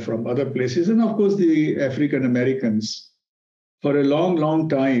 they're from other places, and of course the African Americans. For a long, long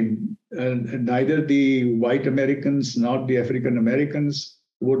time, neither the white Americans nor the African Americans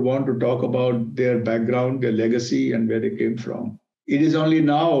would want to talk about their background, their legacy, and where they came from. It is only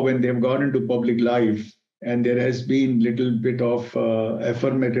now when they've gone into public life and there has been little bit of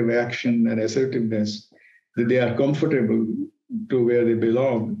affirmative action and assertiveness, that they are comfortable to where they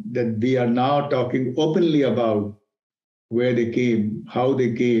belong, that we are now talking openly about where they came, how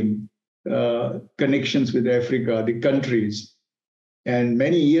they came, connections with Africa, the countries. And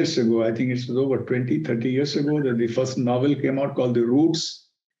many years ago, I think it was over 20, 30 years ago, that the first novel came out called The Roots,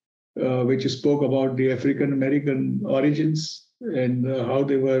 which spoke about the African American origins and how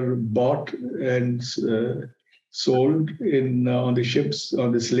they were bought and sold on the ships,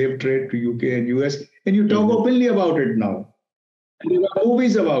 on the slave trade to UK and US. And you talk openly about it now. And there are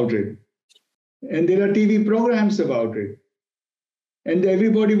movies about it. And there are TV programs about it. And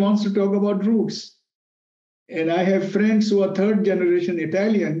everybody wants to talk about roots. And I have friends who are third generation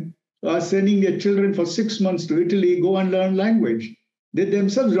Italian who are sending their children for 6 months to Italy, go and learn language. They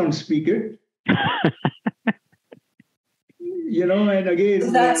themselves don't speak it. And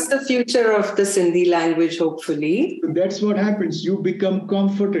again... That's the future of the Sindhi language, hopefully. That's what happens. You become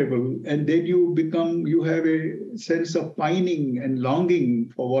comfortable, and then you have a sense of pining and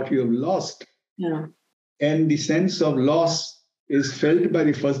longing for what you have lost. Yeah. And the sense of loss is felt by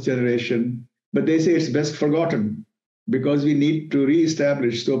the first generation, but they say it's best forgotten because we need to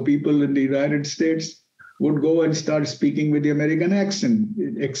reestablish. So people in the United States would go and start speaking with the American accent.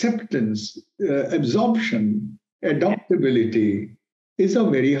 Acceptance, absorption, adaptability is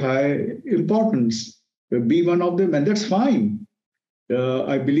of very high importance. Be one of them, and that's fine.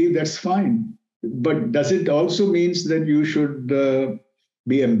 I believe that's fine. But does it also means that you should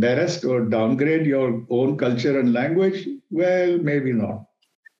be embarrassed or downgrade your own culture and language? Well, maybe not.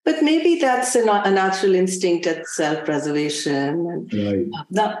 But maybe that's a natural instinct at self-preservation. Right.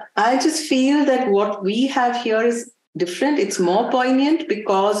 Now, I just feel that what we have here is different. It's more poignant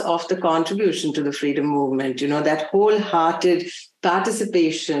because of the contribution to the freedom movement, that wholehearted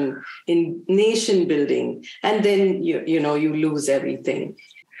participation in nation building. And then, you lose everything.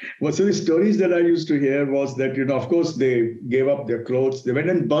 Well, so the stories that I used to hear was that, of course, they gave up their clothes. They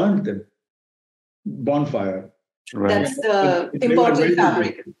went and burned them. Bonfire. Right. That's the imported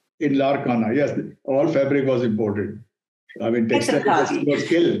fabric. In Larkana, yes. All fabric was imported. I mean, textile industry was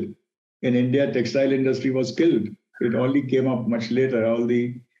killed. In India, textile industry was killed. It only came up much later. All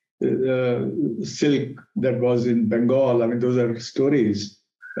the silk that was in Bengal, I mean, those are stories.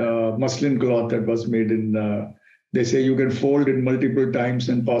 Muslin cloth that was made in, they say you can fold it multiple times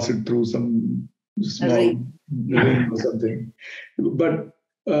and pass it through some small ring or something. But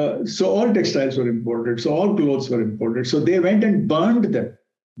so all textiles were imported. So all clothes were imported. So they went and burned them,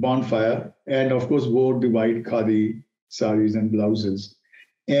 bonfire, and of course wore the white khadi saris and blouses.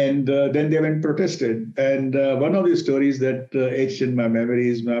 And then they went and protested. And one of the stories that etched in my memory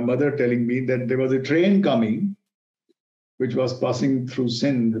is my mother telling me that there was a train coming, which was passing through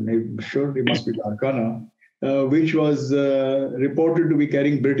Sindh, sure it must be Larkana, which was reported to be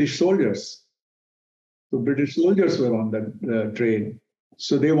carrying British soldiers. So British soldiers were on that train.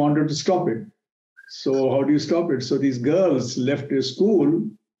 So they wanted to stop it. So how do you stop it? So these girls left their school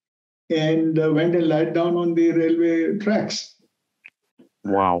and went and lied down on the railway tracks.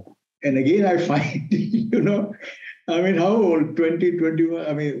 Wow. And again, I find, I mean, how old? 20, 21?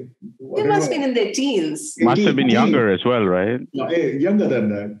 I mean, whatever. They must have been in their teens. Must have been younger as well, right? Younger than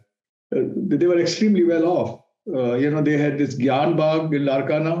that. They were extremely well off. They had this Gyan Bagh in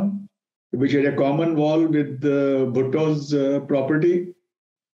Larkana, which had a common wall with Bhutto's property,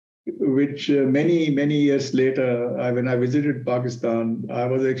 which many years later, when I visited Pakistan, I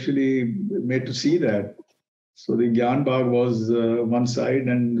was actually made to see that. So the Gyan Bagh was one side,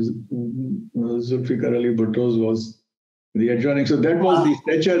 and Zulfikar Ali Bhutto's was the adjoining. So that was the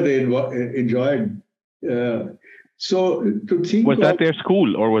stature they enjoyed. So to think was that their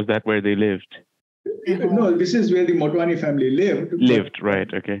school, or was that where they lived? No, this is where the Motwani family lived.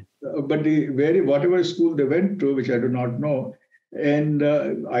 Right? Okay. But whatever school they went to, which I do not know, and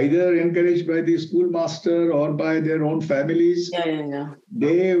either encouraged by the schoolmaster or by their own families,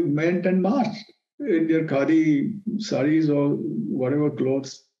 they went and marched in their khadi saris or whatever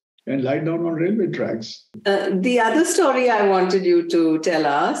clothes and lied down on railway tracks. The other story I wanted you to tell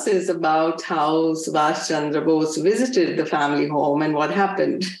us is about how Subhash Chandra Bose visited the family home and what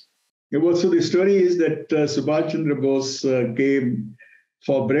happened. So the story is that Subhash Chandra Bose came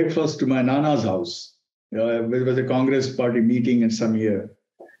for breakfast to my Nana's house. There was a Congress party meeting in some year.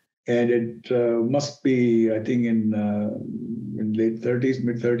 And it must be, I think, in late 30s,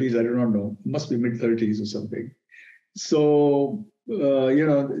 mid 30s, I do not know. It must be mid 30s or something. So,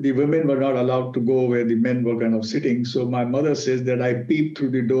 the women were not allowed to go where the men were kind of sitting. So my mother says that I peeped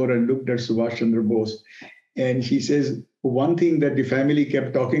through the door and looked at Subhash Chandra Bose. And she says, one thing that the family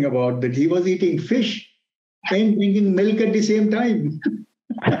kept talking about, that he was eating fish and drinking milk at the same time.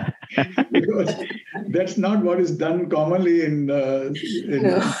 Because that's not what is done commonly in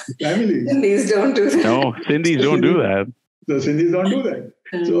families. Sindhis don't do that. No, Sindhis don't do that. So Sindhis don't do that.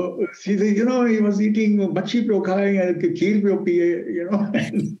 So she said, he was eating machi pyo khaye and kheer pyo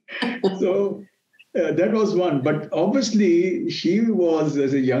piye, So that was one. But obviously, she was,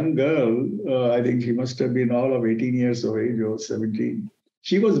 as a young girl, I think she must have been all of 18 years of age or 17.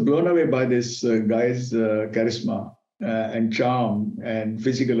 She was blown away by this guy's charisma and charm and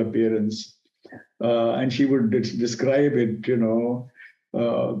physical appearance. And she would describe it,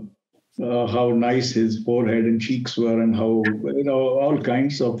 how nice his forehead and cheeks were, and how, all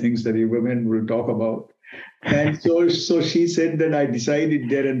kinds of things that the women will talk about. And so she said that I decided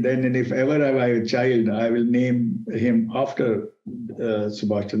there and then, and if ever I have a child, I will name him after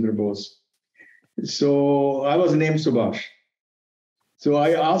Subhash Chandra Bose. So I was named Subhash. So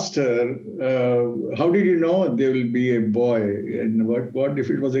I asked her, how did you know there will be a boy? And what if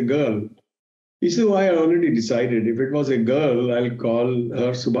it was a girl? He said, I already decided. If it was a girl, I'll call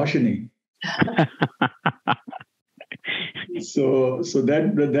her Subhashini. So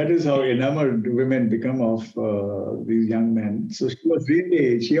that is how enamored women become of these young men. So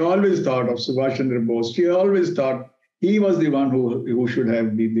she always thought of Subhash Chandra Bose. She always thought he was the one who should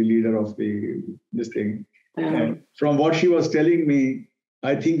have been the leader of this thing. And from what she was telling me,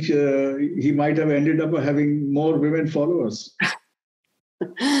 I think he might have ended up having more women followers.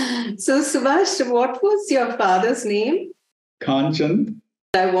 So, Subhash, what was your father's name? Khan Chand.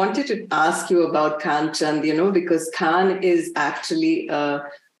 I wanted to ask you about Khan Chand, because Khan is actually a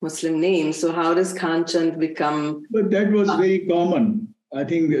Muslim name. So how does Khan Chand become? But that was very common. I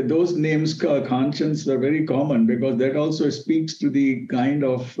think those names, Khan Chands, were very common because that also speaks to the kind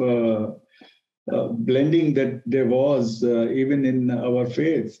of blending that there was even in our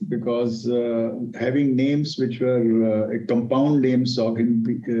faith, because having names which were compound names of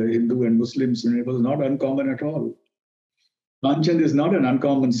Hindu and Muslims, it was not uncommon at all. Khan Chand is not an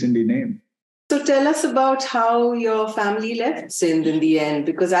uncommon Sindhi name. So tell us about how your family left Sindh in the end,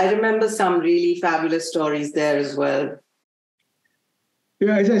 because I remember some really fabulous stories there as well.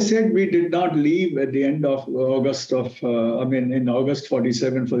 Yeah, as I said, we did not leave at the end of August in August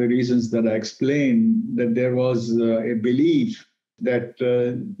 47 for the reasons that I explained, that there was a belief that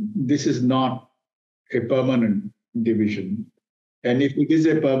this is not a permanent division. And if it is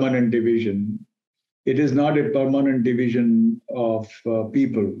a permanent division, it is not a permanent division of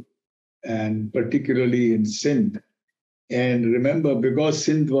people, and particularly in Sindh. And remember, because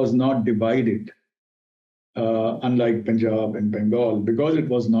Sindh was not divided, unlike Punjab and Bengal, because it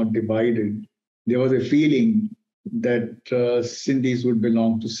was not divided, there was a feeling that Sindhis would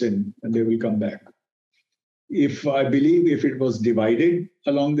belong to Sindh and they will come back. I believe if it was divided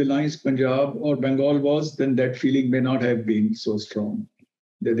along the lines Punjab or Bengal was, then that feeling may not have been so strong,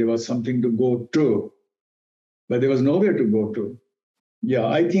 that there was something to go to, but there was nowhere to go to. Yeah,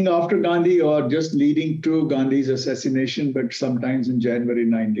 I think after Gandhi, or just leading to Gandhi's assassination, but sometimes in January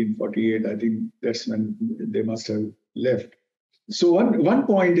 1948, I think that's when they must have left. So one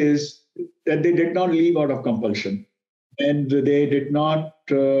point is that they did not leave out of compulsion, and they did not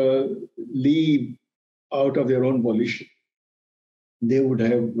leave out of their own volition. They would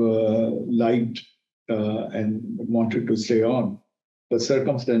have liked and wanted to stay on. But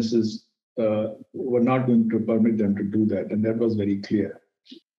circumstances were not going to permit them to do that. And that was very clear.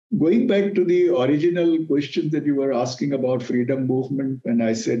 Going back to the original question that you were asking about freedom movement, and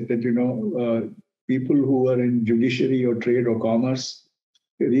I said that, people who were in judiciary or trade or commerce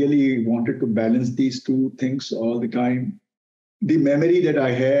really wanted to balance these two things all the time. The memory that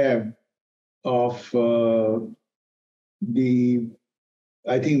I have of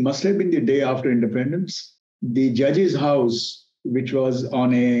I think must have been the day after independence, the judge's house, which was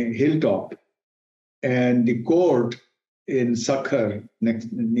on a hilltop, and the court in Sakhar,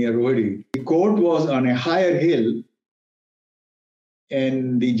 near Rohri. The court was on a higher hill,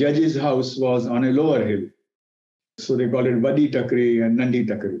 and the judge's house was on a lower hill. So they call it Vadi Takri and Nandi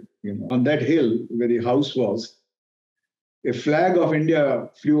Takri. On that hill where the house was, a flag of India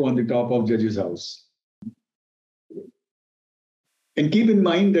flew on the top of judge's house. And keep in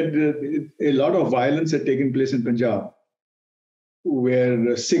mind that a lot of violence had taken place in Punjab,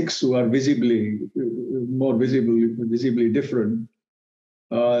 where Sikhs who are visibly different,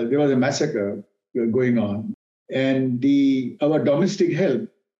 there was a massacre going on. And our domestic help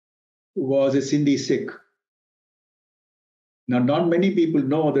was a Sindhi Sikh. Now, not many people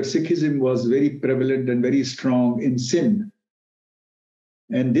know that Sikhism was very prevalent and very strong in Sindh.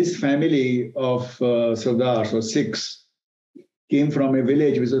 And this family of Sardars or Sikhs came from a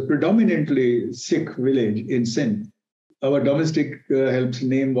village which was predominantly Sikh village in Sindh. Our domestic help's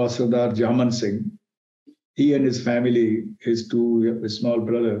name was Sardar Jaman Singh. He and his family, his two small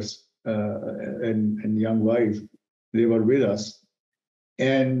brothers and young wife, they were with us.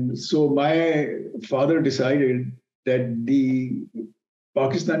 And so my father decided that the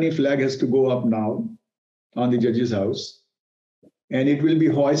Pakistani flag has to go up now on the judge's house, and it will be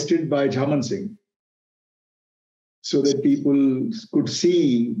hoisted by Jaman Singh, so that people could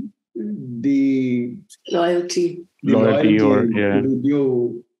see the loyalty or to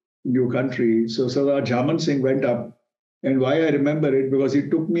the new country. So Sardar Jaman Singh went up, and why I remember it, because he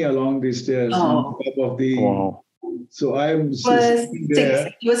took me along the stairs on top of the. Wow. So I am sitting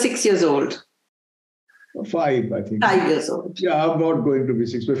there. You were 6 years old. 5, I think. 5 years old. Yeah, I'm not going to be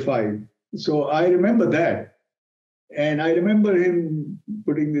 6, but 5. So I remember that, and I remember him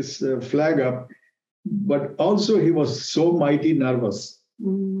putting this flag up. But also he was so mighty nervous,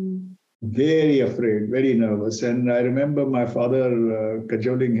 very afraid, very nervous. And I remember my father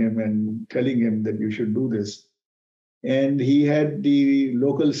cajoling him and telling him that you should do this. And he had the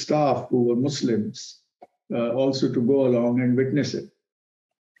local staff who were Muslims also to go along and witness it.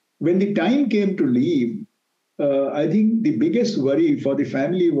 When the time came to leave, I think the biggest worry for the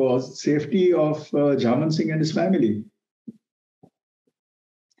family was safety of Jaman Singh and his family.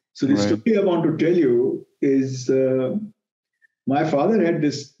 So the story I want to tell you is my father had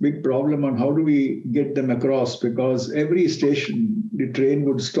this big problem on how do we get them across, because every station, the train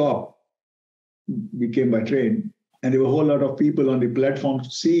would stop. We came by train, and there were a whole lot of people on the platform to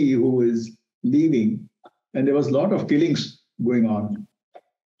see who is leaving. And there was a lot of killings going on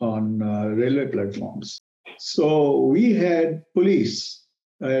railway platforms. So we had police.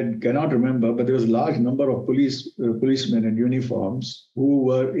 I cannot remember, but there was a large number of policemen in uniforms who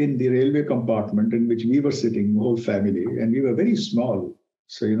were in the railway compartment in which we were sitting, the whole family, and we were very small.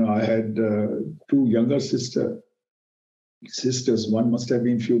 So, I had 2 younger sisters. One must have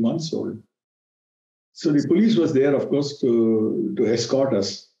been a few months old. So the police was there, of course, to escort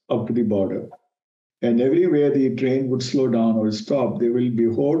us up to the border. And everywhere the train would slow down or stop, there will be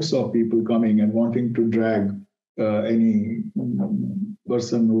hordes of people coming and wanting to drag any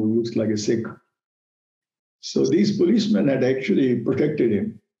person who looks like a Sikh. So these policemen had actually protected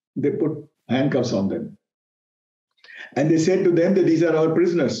him. They put handcuffs on them. And they said to them that these are our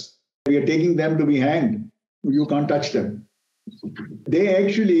prisoners. We are taking them to be hanged. You can't touch them. They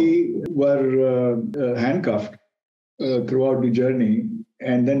actually were handcuffed throughout the journey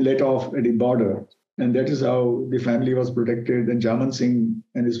and then let off at the border. And that is how the family was protected. And Jaman Singh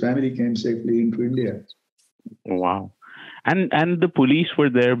and his family came safely into India. Wow. And the police were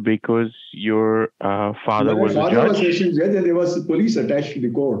there because your father was a judge? My father was a judge, and there was police attached to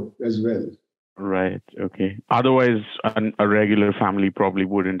the court as well. Right. Okay. Otherwise, a regular family probably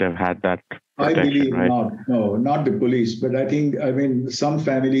wouldn't have had that protection, I believe right? not. No, not the police. But I mean, some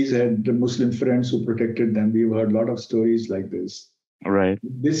families had Muslim friends who protected them. We've heard a lot of stories like this. Right.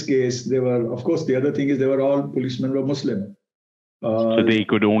 In this case, they were, of course, the other thing is they were all policemen were Muslim. So they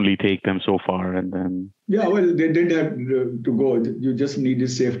could only take them so far and then... Yeah, well, they didn't have to go. You just needed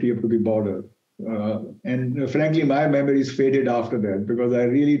safety up to the border. And frankly, my memory is faded after that because I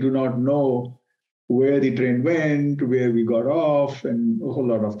really do not know where the train went, where we got off, and a whole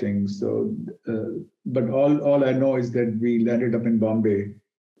lot of things. So, but all I know is that we landed up in Bombay,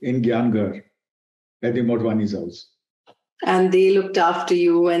 in Gyanghar, at the Motwani's house. And they looked after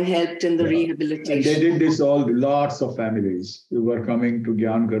you and helped in the rehabilitation. And they did this lots of families who were coming to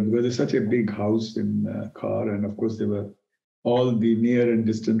Gyanghar because it's such a big house in Khar. And of course, there were all the near and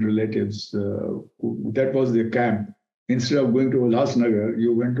distant relatives. That was their camp. Instead of going to Ulhasnagar,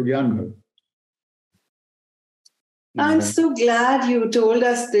 you went to Gyanghar. I'm so glad you told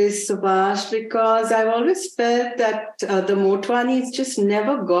us this, Subhash, because I've always felt that the Motwanis just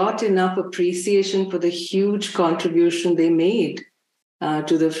never got enough appreciation for the huge contribution they made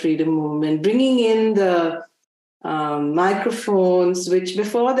to the freedom movement, bringing in the microphones, which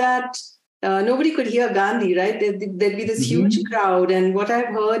before that, nobody could hear Gandhi, right? There'd be this huge crowd. And what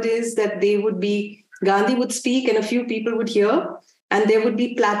I've heard is that Gandhi would speak and a few people would hear. And there would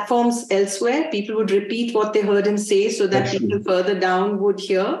be platforms elsewhere. People would repeat what they heard him say so that people further down would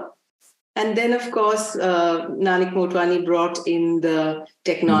hear. And then, of course, Nanak Motwani brought in the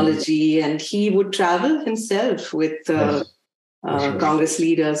technology and he would travel himself with Congress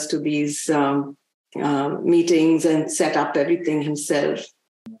leaders to these meetings and set up everything himself.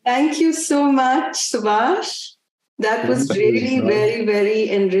 Thank you so much, Subhash. That was really very, very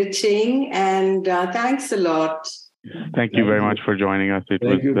enriching. And thanks a lot. Thank you very much for joining us.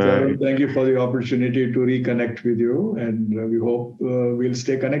 Thank you for the opportunity to reconnect with you, and we hope we'll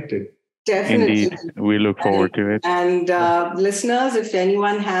stay connected. Definitely. Indeed. We look forward to it. And listeners, if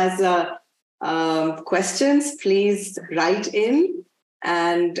anyone has questions, please write in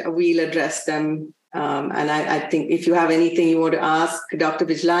and we'll address them. And I think if you have anything you want to ask Dr.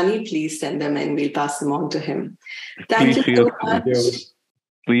 Bijlani, please send them and we'll pass them on to him. Thank you so much.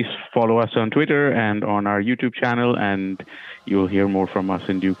 Please follow us on Twitter and on our YouTube channel, and you'll hear more from us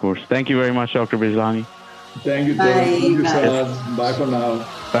in due course. Thank you very much, Dr. Bijlani. Thank you. Thank you, Sahaj. Bye for now.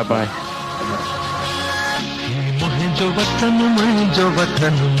 Bye-bye.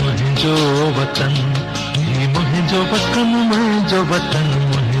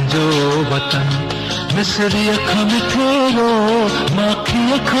 मिसरी अखा में ठेरो माखी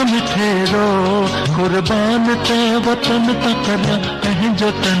अखा में ठेरो कुर्बान ते वतन तकरा पंहिंजो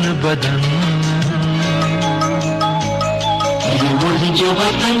तन बदन मुंहिंजो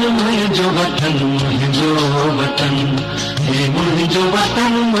वतन मुंहिंजो वतन मुंहिंजो वतन मुंहिंजो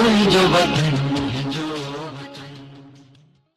वतन मुंहिंजो वतन